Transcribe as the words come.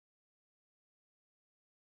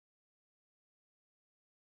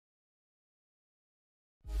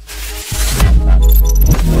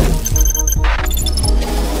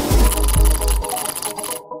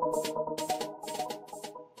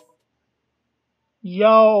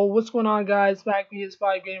Yo, what's going on guys? Back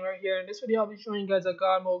PS5 Gamer here. In this video I'll be showing you guys a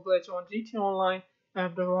God mode glitch on GTA Online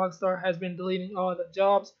after Rockstar has been deleting all the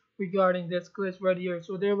jobs regarding this glitch right here.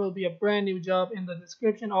 So there will be a brand new job in the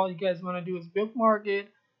description. All you guys want to do is bookmark it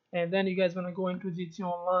and then you guys want to go into GTA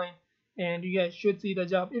Online and you guys should see the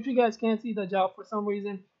job. If you guys can't see the job for some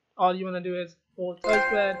reason, all you want to do is hold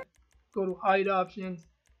touchpad, go to hide options,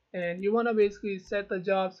 and you want to basically set the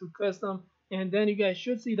jobs to custom, and then you guys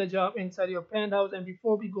should see the job inside your penthouse. And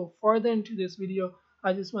before we go further into this video,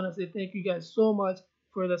 I just want to say thank you guys so much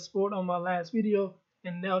for the support on my last video.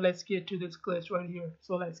 And now let's get to this glitch right here.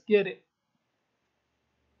 So let's get it.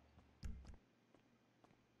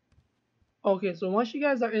 Okay, so once you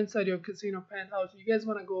guys are inside your casino penthouse, you guys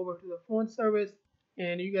want to go over to the phone service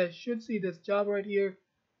and you guys should see this job right here.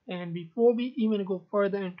 And before we even go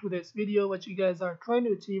further into this video, what you guys are trying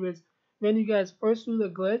to achieve is when you guys first do the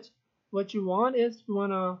glitch, what you want is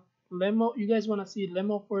you guys want to see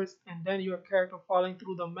limo first and then your character falling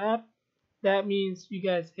through the map. That means you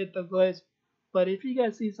guys hit the glitch. But if you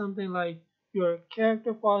guys see something like your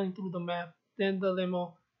character falling through the map, then the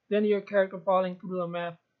limo, then your character falling through the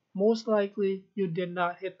map, most likely you did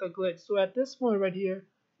not hit the glitch. So at this point right here,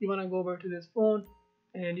 you want to go over to this phone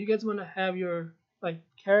and you guys want to have your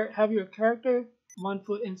have your character one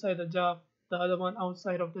foot inside the job, the other one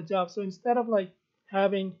outside of the job. So instead of like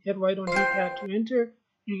having hit right on D-pad to enter,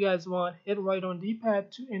 you guys want hit right on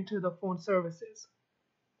D-pad to enter the phone services.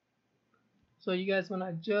 So you guys want to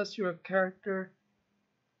adjust your character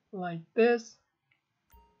like this.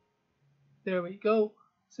 There we go.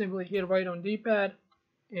 Simply hit right on D-pad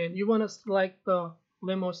and you want to select the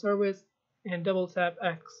limo service and double tap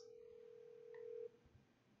X.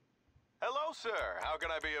 Hello, sir. How can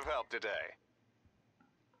I be of help today?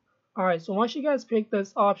 Alright, so once you guys pick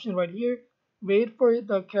this option right here, wait for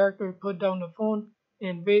the character to put down the phone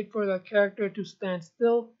and wait for the character to stand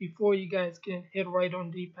still before you guys can hit right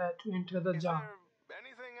on D-pad to enter the Is job. there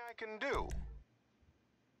anything I can do?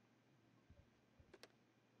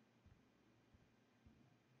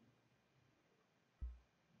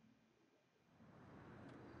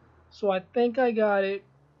 So I think I got it,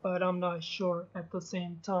 but I'm not sure at the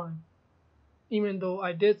same time. Even though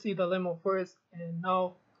I did see the limo first and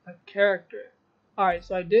now the character. Alright,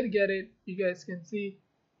 so I did get it. You guys can see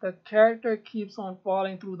the character keeps on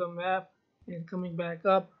falling through the map and coming back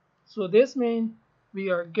up. So this means we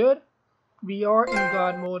are good. We are in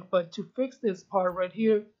God mode, but to fix this part right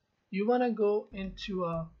here, you want to go into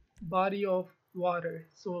a body of water.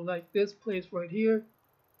 So like this place right here,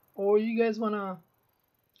 or you guys want to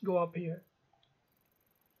go up here.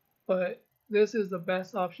 But this is the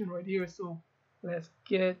best option right here, so let's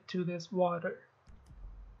get to this water.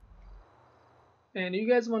 And you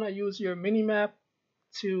guys want to use your mini map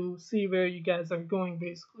to see where you guys are going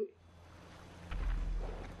basically.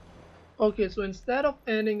 Okay, so instead of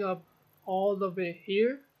ending up all the way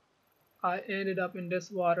here, I ended up in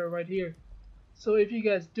this water right here. So if you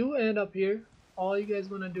guys do end up here, all you guys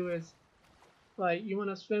want to do is like you want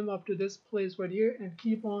to swim up to this place right here and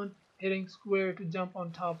keep on hitting square to jump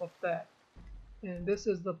on top of that. And this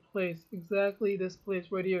is the place, exactly this place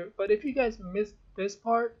right here. But if you guys missed this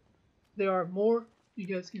part, there are more you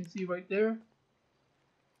guys can see right there.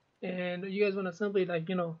 And you guys want to simply like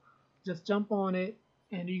just jump on it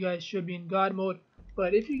and you guys should be in God mode.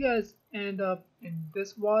 But if you guys end up in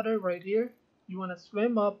this water right here, you want to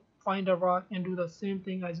swim up, find a rock, and do the same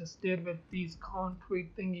thing I just did with these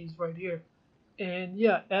concrete thingies right here. And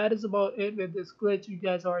yeah, that is about it with this glitch. You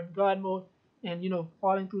guys are in God mode and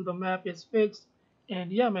falling through the map is fixed.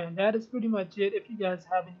 And yeah man, that is pretty much it. If you guys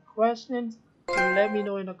have any questions, let me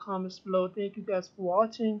know in the comments below. Thank you guys for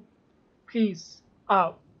watching. Peace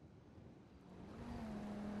out.